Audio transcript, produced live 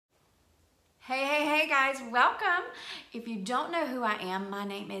guys, welcome. If you don't know who I am, my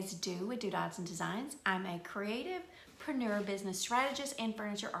name is Do with Doodads and Designs. I'm a creative-preneur business strategist and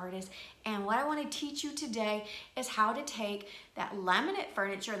furniture artist, and what I want to teach you today is how to take that laminate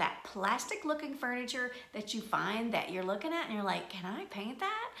furniture, that plastic looking furniture that you find that you're looking at and you're like, can I paint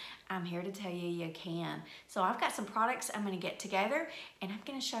that? I'm here to tell you you can. So I've got some products I'm going to get together and I'm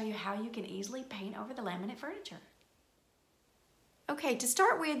going to show you how you can easily paint over the laminate furniture. Okay, to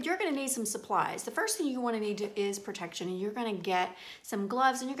start with, you're going to need some supplies. The first thing you want to need is protection, and you're going to get some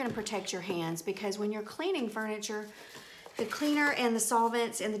gloves and you're going to protect your hands, because when you're cleaning furniture, the cleaner and the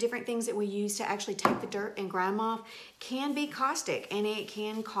solvents and the different things that we use to actually take the dirt and grime off can be caustic, and it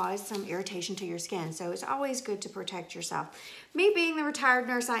can cause some irritation to your skin. So it's always good to protect yourself. Me being the retired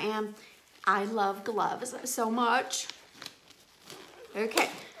nurse I am, I love gloves so much. Okay.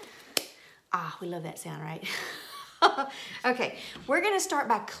 Ah, we love that sound, right? Okay, we're going to start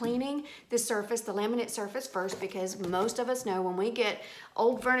by cleaning the surface, the laminate surface first, because most of us know when we get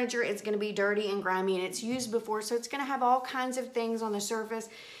old furniture, it's going to be dirty and grimy and it's used before, so it's going to have all kinds of things on the surface.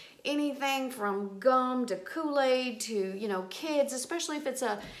 Anything from gum to Kool-Aid to, you know, kids, especially if it's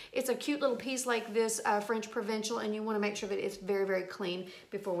a cute little piece like this French Provincial, and you want to make sure that it's very, very clean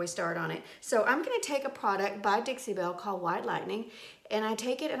before we start on it. So I'm going to take a product by Dixie Belle called White Lightning, and I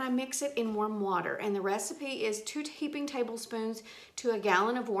take it and I mix it in warm water. And the recipe is 2 heaping tablespoons to a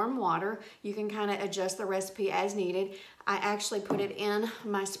gallon of warm water. You can kind of adjust the recipe as needed. I actually put it in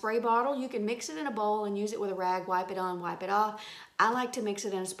my spray bottle. You can mix it in a bowl and use it with a rag, wipe it on, wipe it off. I like to mix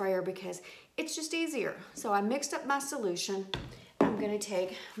it in a sprayer because it's just easier. So I mixed up my solution. I'm gonna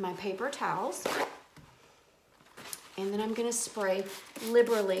take my paper towels and then I'm gonna spray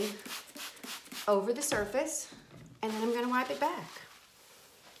liberally over the surface, and then I'm gonna wipe it back.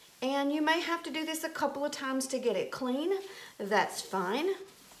 And you may have to do this a couple of times to get it clean. That's fine.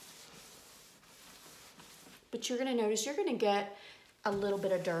 But you're gonna notice you're gonna get a little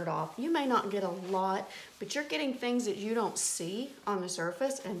bit of dirt off. You may not get a lot, but you're getting things that you don't see on the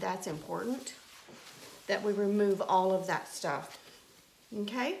surface, and that's important that we remove all of that stuff,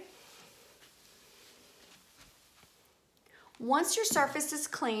 okay? Once your surface is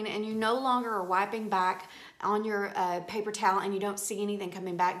clean and you no longer are wiping back on your paper towel and you don't see anything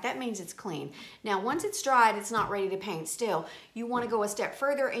coming back, that means it's clean. Now, once it's dried, it's not ready to paint still. You want to go a step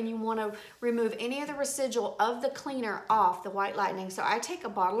further and you want to remove any of the residual of the cleaner off the White Lightning. So I take a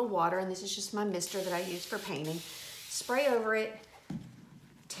bottle of water, and this is just my mister that I use for painting. Spray over it,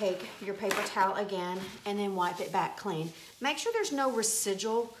 take your paper towel again, and then wipe it back clean. Make sure there's no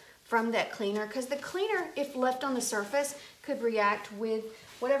residual from that cleaner, because the cleaner, if left on the surface, could react with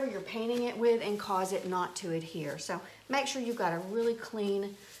whatever you're painting it with and cause it not to adhere. So make sure you've got a really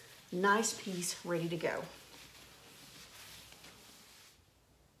clean, nice piece ready to go.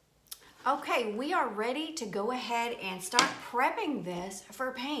 Okay, we are ready to go ahead and start prepping this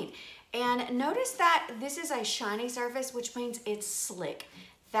for paint. And notice that this is a shiny surface, which means it's slick.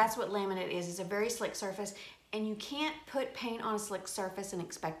 That's what laminate is. It's a very slick surface, and you can't put paint on a slick surface and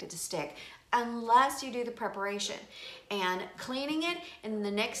expect it to stick unless you do the preparation and cleaning it. And the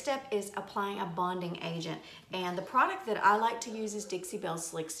next step is applying a bonding agent. And the product that I like to use is Dixie Belle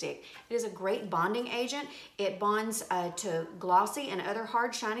Slick Stick. It is a great bonding agent. It bonds to glossy and other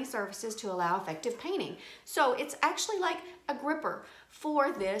hard, shiny surfaces to allow effective painting. So it's actually like a gripper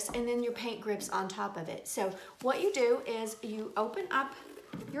for this, and then your paint grips on top of it. So what you do is you open up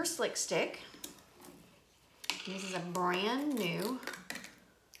your Slick Stick. This is a brand new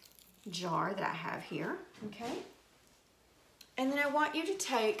jar that I have here, okay? And then I want you to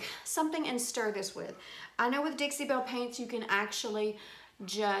take something and stir this with. I know with Dixie Belle paints you can actually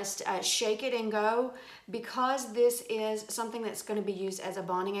just shake it and go. Because this is something that's going to be used as a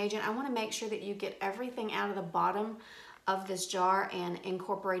bonding agent, I want to make sure that you get everything out of the bottom of this jar and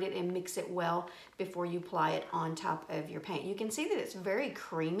incorporate it and mix it well before you apply it on top of your paint. You can see that it's very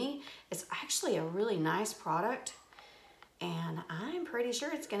creamy. It's actually a really nice product, and I'm pretty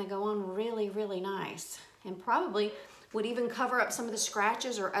sure it's going to go on really, really nice, and probably would even cover up some of the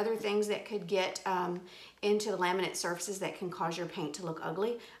scratches or other things that could get into the laminate surfaces that can cause your paint to look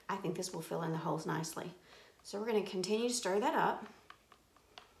ugly. I think this will fill in the holes nicely. So we're going to continue to stir that up.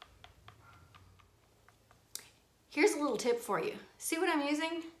 Here's a little tip for you. See what I'm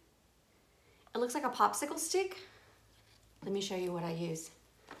using? It looks like a popsicle stick. Let me show you what I use.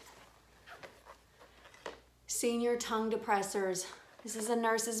 Senior tongue depressors. This is a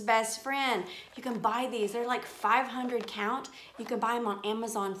nurse's best friend. You can buy these. They're like 500 count. You can buy them on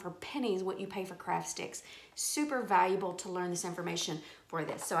Amazon for pennies what you pay for craft sticks. Super valuable to learn this information for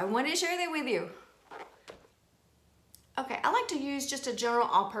this. So I wanted to share that with you. Okay, I like to use just a general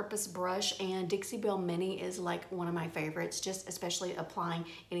all-purpose brush, and Dixie Belle Mini is like one of my favorites, just especially applying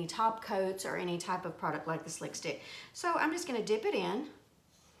any top coats or any type of product like the Slick Stick. So I'm just gonna dip it in,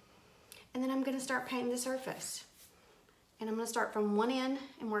 and then I'm gonna start painting the surface. And I'm gonna start from one end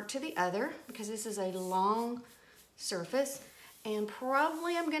and work to the other because this is a long surface. And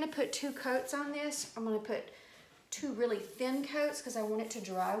probably I'm gonna put 2 coats on this. I'm gonna put 2 really thin coats because I want it to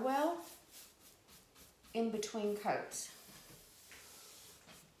dry well in between coats.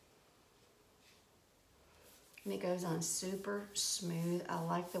 And it goes on super smooth. I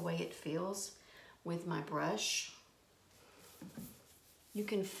like the way it feels with my brush. You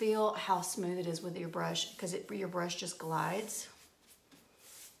can feel how smooth it is with your brush because your brush just glides.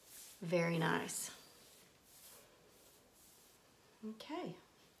 Very nice. Okay.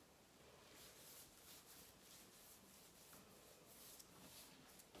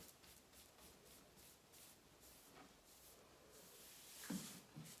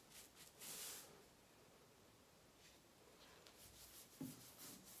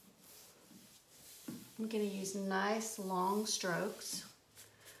 I'm going to use nice long strokes.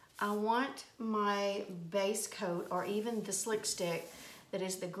 I want my base coat or even the Slick Stick that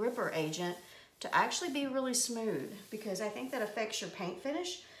is the gripper agent to actually be really smooth because I think that affects your paint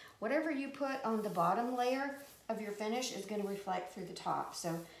finish. Whatever you put on the bottom layer of your finish is going to reflect through the top.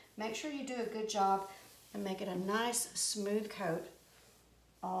 So make sure you do a good job and make it a nice smooth coat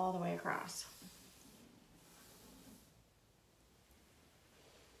all the way across.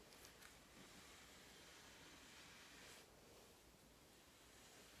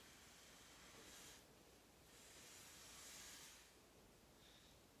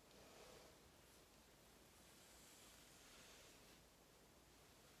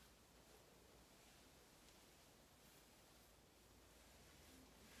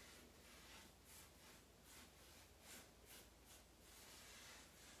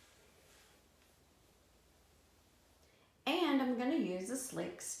 And I'm going to use the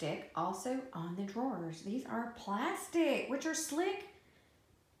Slick Stick also on the drawers. These are plastic, which are slick.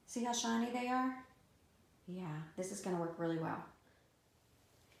 See how shiny they are? Yeah, this is going to work really well.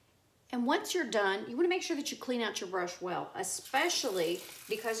 And once you're done, you want to make sure that you clean out your brush well, especially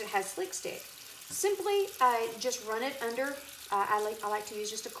because it has Slick Stick. Simply, I just run it under, I like to use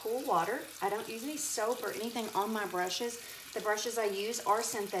just a cool water. I don't use any soap or anything on my brushes. The brushes I use are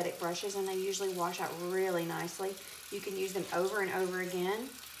synthetic brushes and they usually wash out really nicely. You can use them over and over again,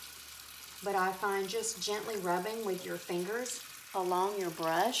 but I find just gently rubbing with your fingers along your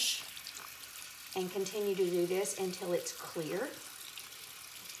brush and continue to do this until it's clear.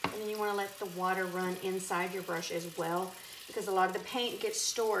 And then you want to let the water run inside your brush as well because a lot of the paint gets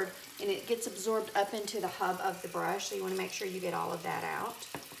stored and it gets absorbed up into the hub of the brush. So you want to make sure you get all of that out.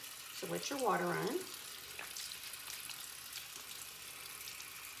 So let your water run.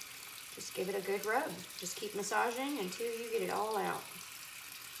 Just give it a good rub. Just keep massaging until you get it all out.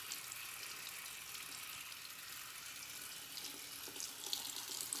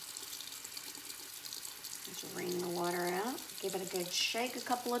 Just wring the water out. Give it a good shake a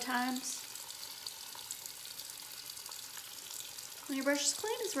couple of times. When your brush is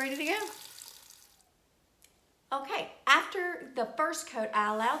clean, it's ready to go. Okay, after the first coat,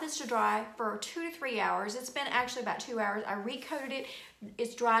 I allow this to dry for 2 to 3 hours. It's been actually about 2 hours. I recoated it.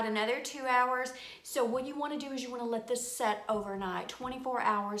 It's dried another 2 hours. So what you want to do is you want to let this set overnight, 24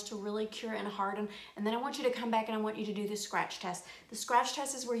 hours to really cure and harden. And then I want you to come back and I want you to do the scratch test. The scratch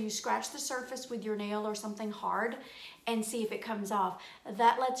test is where you scratch the surface with your nail or something hard and see if it comes off.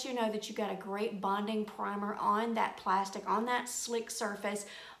 That lets you know that you got a great bonding primer on that plastic, on that slick surface,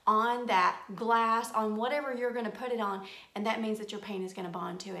 on that glass, on whatever you're going to put it on, and that means that your paint is going to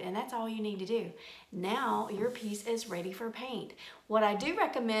bond to it, and that's all you need to do. Now your piece is ready for paint. What I do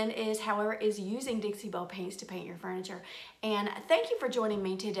recommend is, however, is using Dixie Belle paints to paint your furniture. And thank you for joining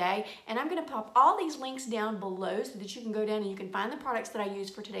me today, and I'm going to pop all these links down below so that you can go down and you can find the products that I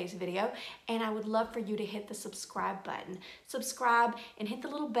used for today's video, and I would love for you to hit the subscribe button. Subscribe and hit the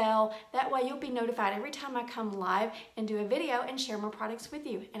little bell. That way you'll be notified every time I come live and do a video and share more products with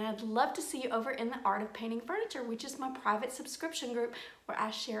you. And I'd love to see you over in the Art of Painting Furniture, which is my private subscription group where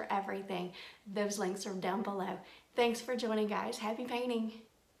I share everything. Those links are down below. Thanks for joining, guys. Happy painting.